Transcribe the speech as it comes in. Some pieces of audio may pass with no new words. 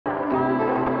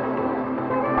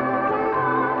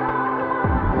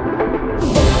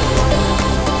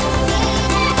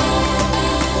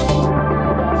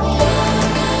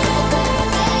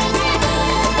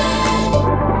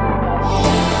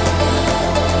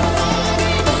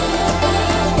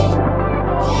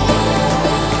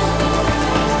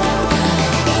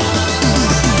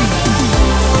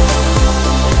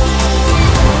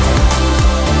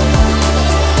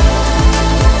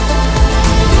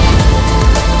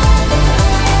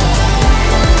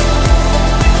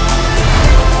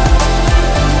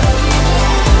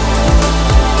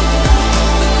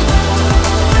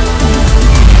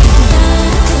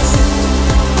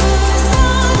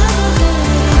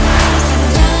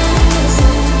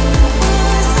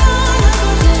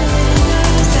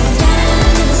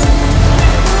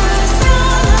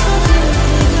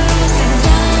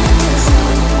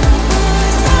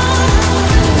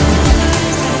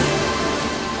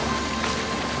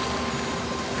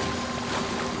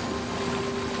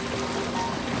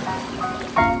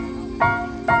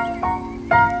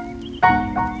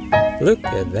Look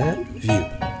at that view.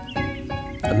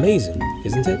 Amazing,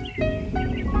 isn't it?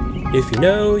 If you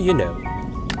know, you know.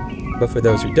 But for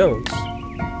those who don't,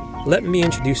 let me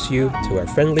introduce you to our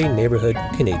friendly neighborhood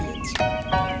Canadians.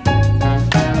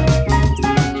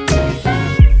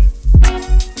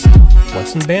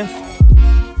 What's in Banff?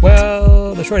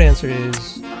 Well, the short answer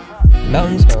is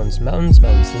mountains, mountains, mountains,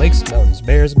 mountains, lakes, mountains,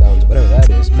 bears, mountains, whatever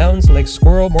that is. Mountains, lakes,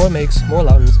 squirrel, more lakes, more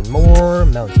mountains, and more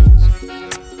mountains.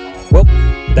 Well,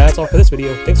 that's all for this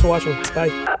video. Thanks for watching. Bye.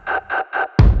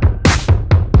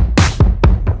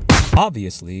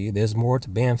 Obviously, there's more to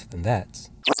Banff than that.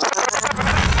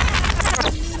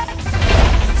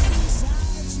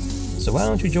 So why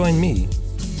don't you join me,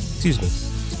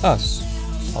 us,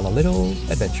 on a little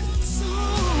adventure.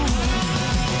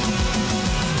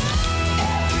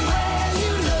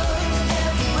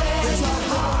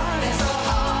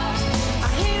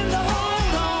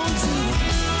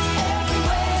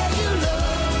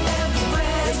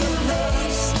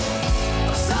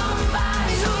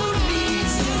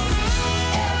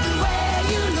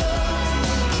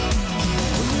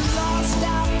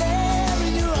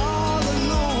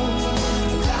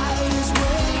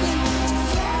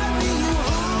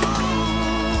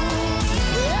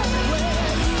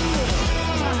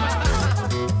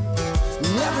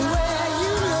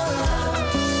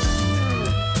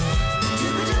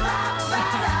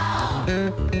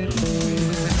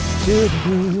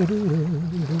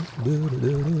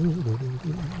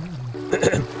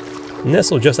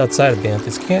 Nestled just outside of Banff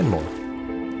is Canmore.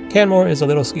 Canmore is a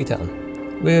little ski town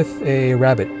with a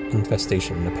rabbit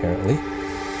infestation, apparently.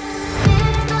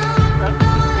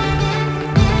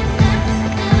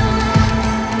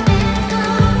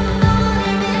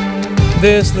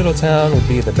 This little town would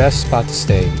be the best spot to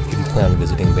stay if you plan on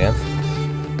visiting Banff.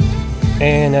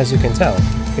 And as you can tell,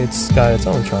 it's got its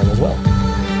own charm as well.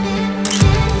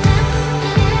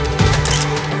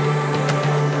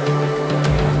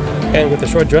 And with a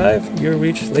short drive, you'll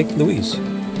reach Lake Louise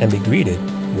and be greeted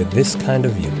with this kind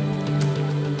of view.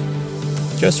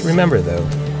 Just remember though,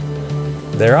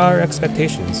 there are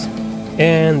expectations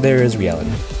and there is reality.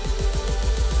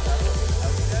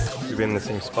 We've been in the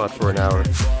same spot for an hour.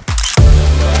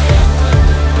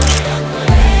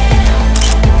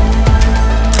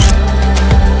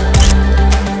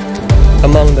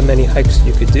 Among the many hikes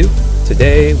you could do,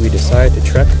 today we decided to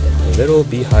trek the Little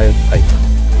Beehive Hike.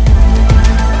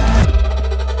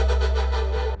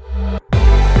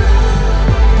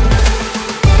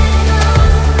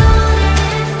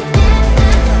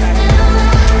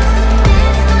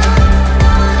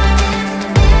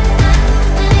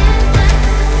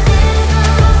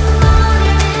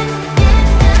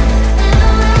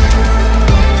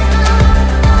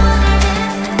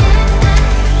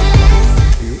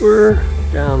 We're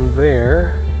down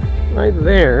there, right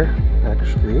there,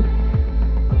 actually.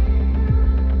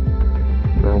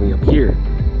 Now we up here.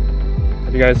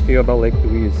 How do you guys feel about Lake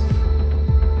Louise?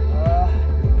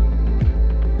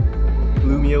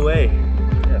 Blew me away.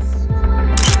 Yes.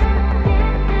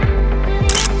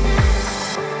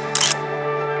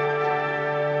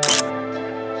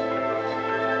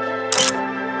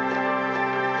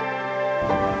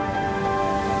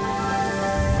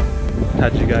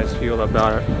 How'd you guys feel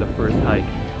about the first hike?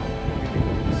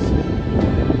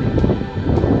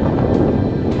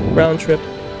 Round trip,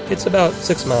 it's about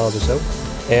 6 miles or so,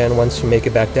 and once you make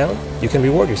it back down, you can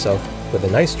reward yourself with a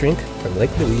nice drink from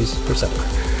Lake Louise herself.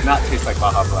 Not taste like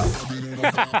Baja Blast. We're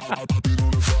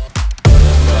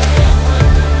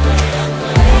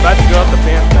about to go up the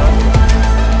Banff Mountain.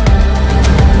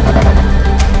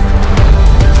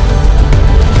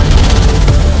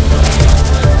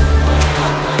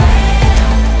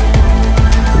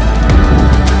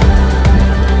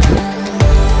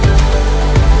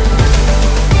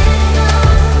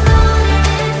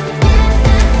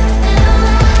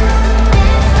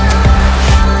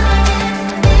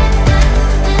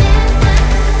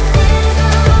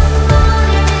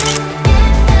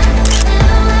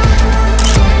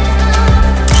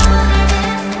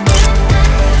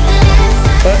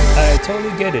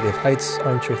 Get it if heights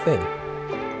aren't your thing.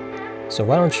 So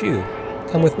why don't you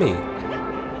come with me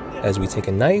as we take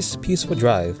a nice peaceful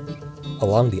drive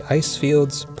along the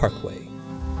Icefields Parkway.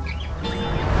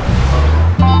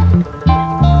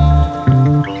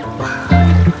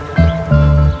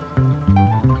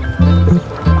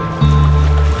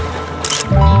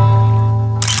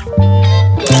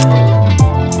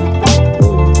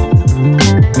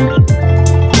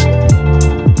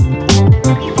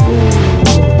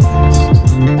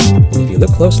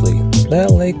 Look closely,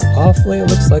 that lake awfully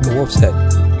looks like a wolf's head.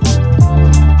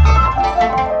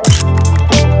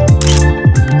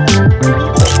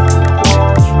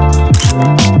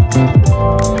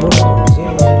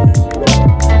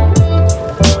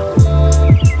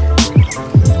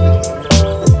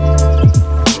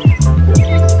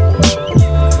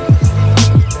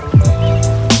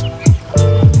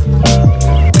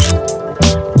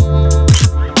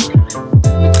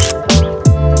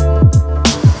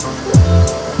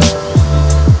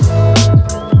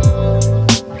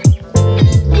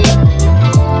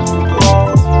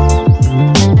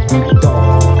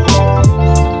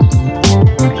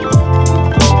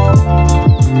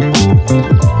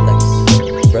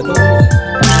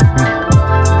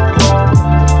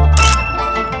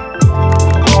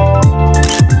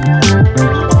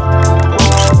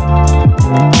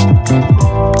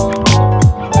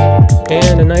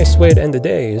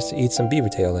 eat some beaver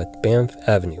tail at Banff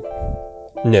Avenue.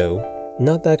 No,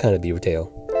 not that kind of beaver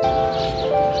tail.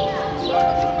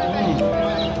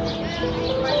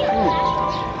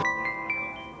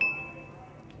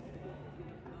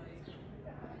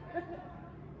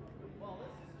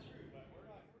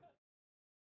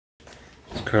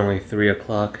 It's currently 3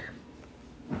 o'clock.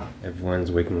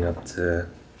 Everyone's waking up to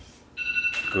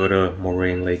go to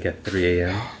Moraine Lake at 3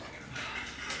 a.m.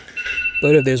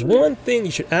 But if there's one thing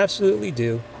you should absolutely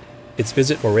do, it's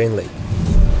visit Moraine Lake,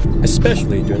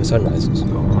 especially during sunrises.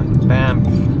 Going to Banff.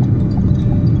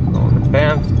 Going to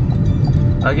Banff.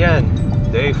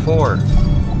 Again, day 4.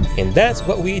 And that's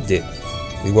what we did.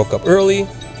 We woke up early,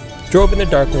 drove in the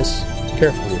darkness,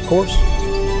 carefully of course,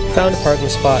 found a parking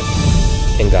spot,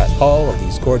 and got all of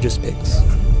these gorgeous pics.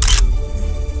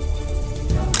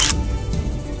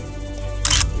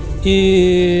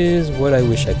 Is what I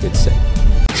wish I could say.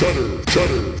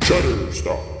 Shutter,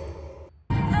 stop.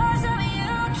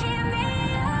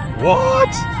 What?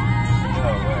 No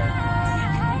way.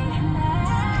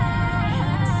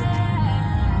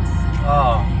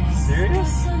 Oh,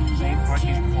 serious?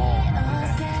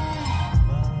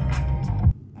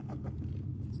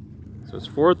 So it's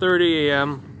 4:30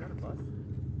 a.m.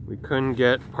 We couldn't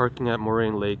get parking at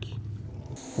Moraine Lake.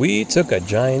 We took a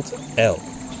giant L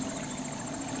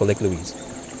for Lake Louise.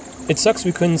 It sucks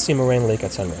we couldn't see Moraine Lake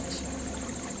at sunrise.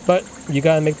 But you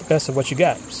gotta make the best of what you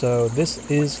got. So this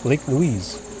is Lake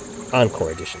Louise,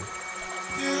 Encore Edition.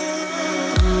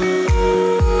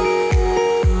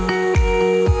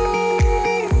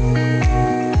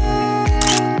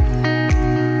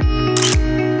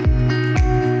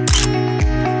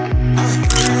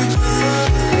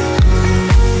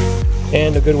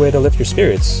 And a good way to lift your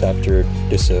spirits after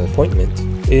disappointment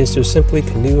is to simply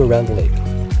canoe around the lake.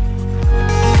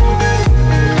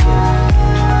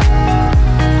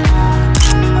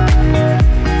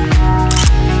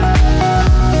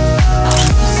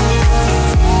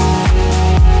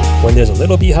 When there's a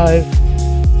little beehive,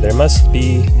 there must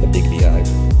be a big beehive,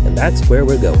 and that's where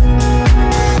we're going.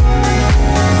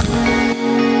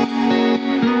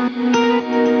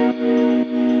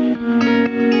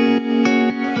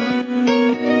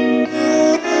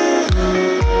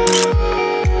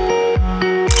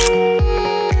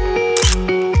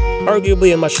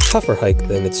 Arguably a much tougher hike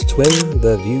than its twin,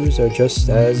 the views are just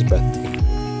as breathtaking.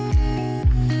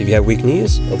 If you have weak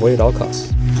knees, avoid it at all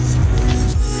costs.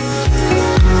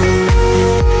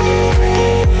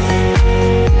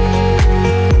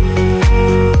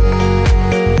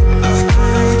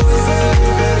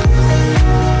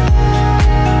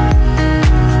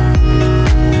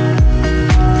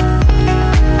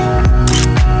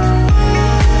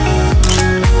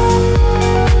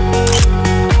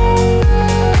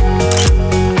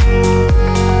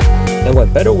 And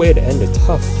what better way to end a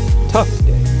tough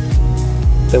day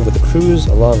than with a cruise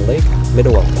along Lake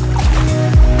Minnewaca.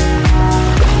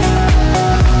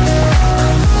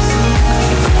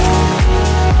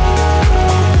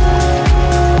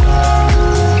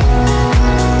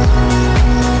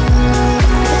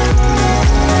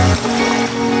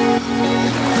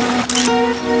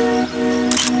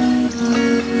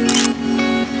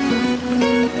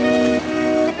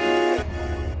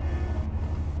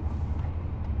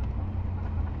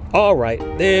 Alright,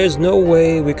 there's no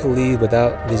way we could leave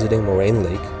without visiting Moraine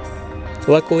Lake.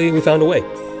 Luckily, we found a way.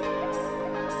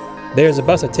 There's a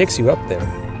bus that takes you up there.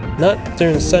 Not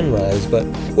during sunrise, but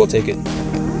we'll take it.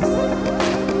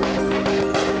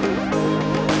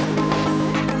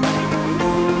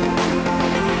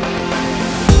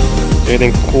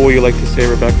 Anything cool you'd like to say,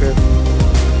 Rebecca?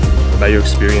 About your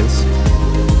experience?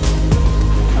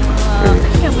 I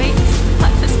can't wait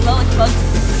not to smell like bugs.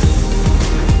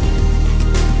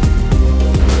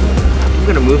 I'm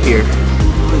gonna move here.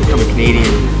 I'm gonna become a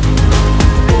Canadian.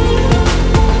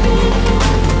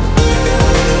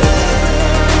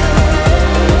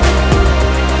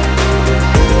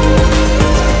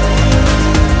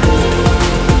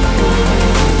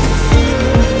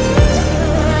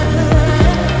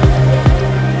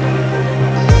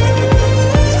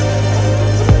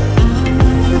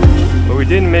 But we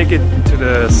didn't make it to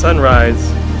the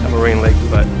sunrise at Moraine Lake,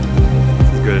 but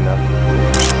it's good enough.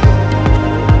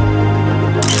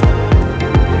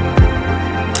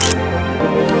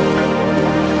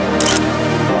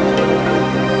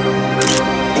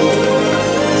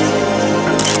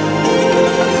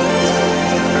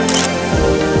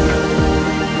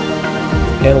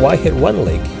 And why hit one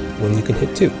lake when you can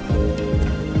hit two?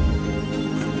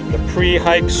 The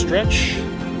pre-hike stretch.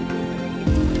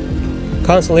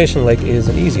 Constellation Lake is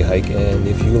an easy hike, and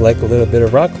if you like a little bit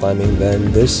of rock climbing,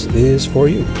 then this is for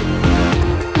you.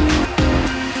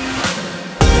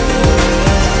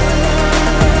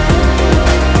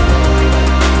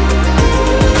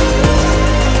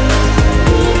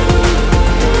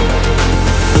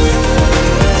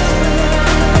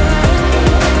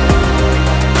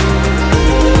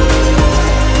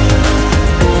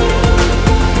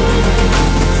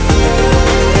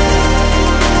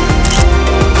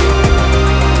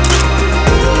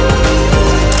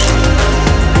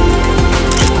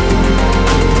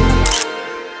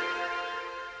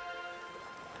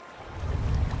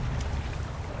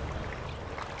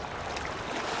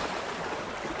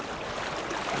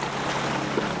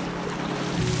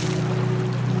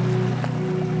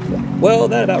 Well,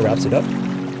 that about wraps it up.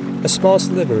 A small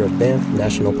sliver of Banff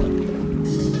National Park.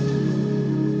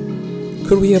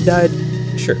 Could we have died?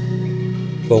 Sure.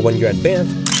 But when you're at Banff,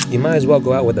 you might as well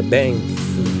go out with a bang.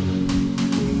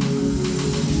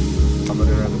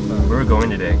 Where are we going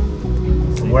today?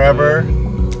 Wherever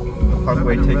the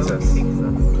parkway takes us.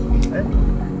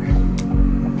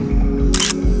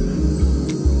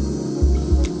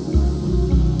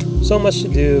 So much to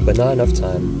do, but not enough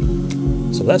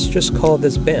time. So let's just call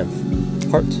this Banff,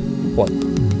 Part 1.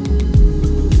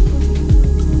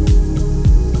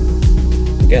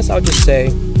 I guess I'll just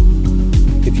say,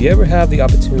 if you ever have the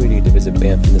opportunity to visit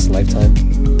Banff in this lifetime,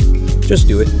 just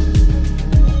do it.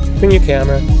 Bring your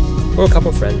camera, or a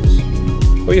couple friends,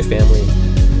 or your family,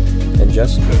 and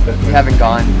just... If you haven't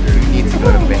gone, you need to go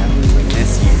to Banff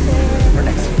this year or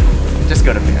next year. Just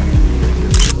go to Banff.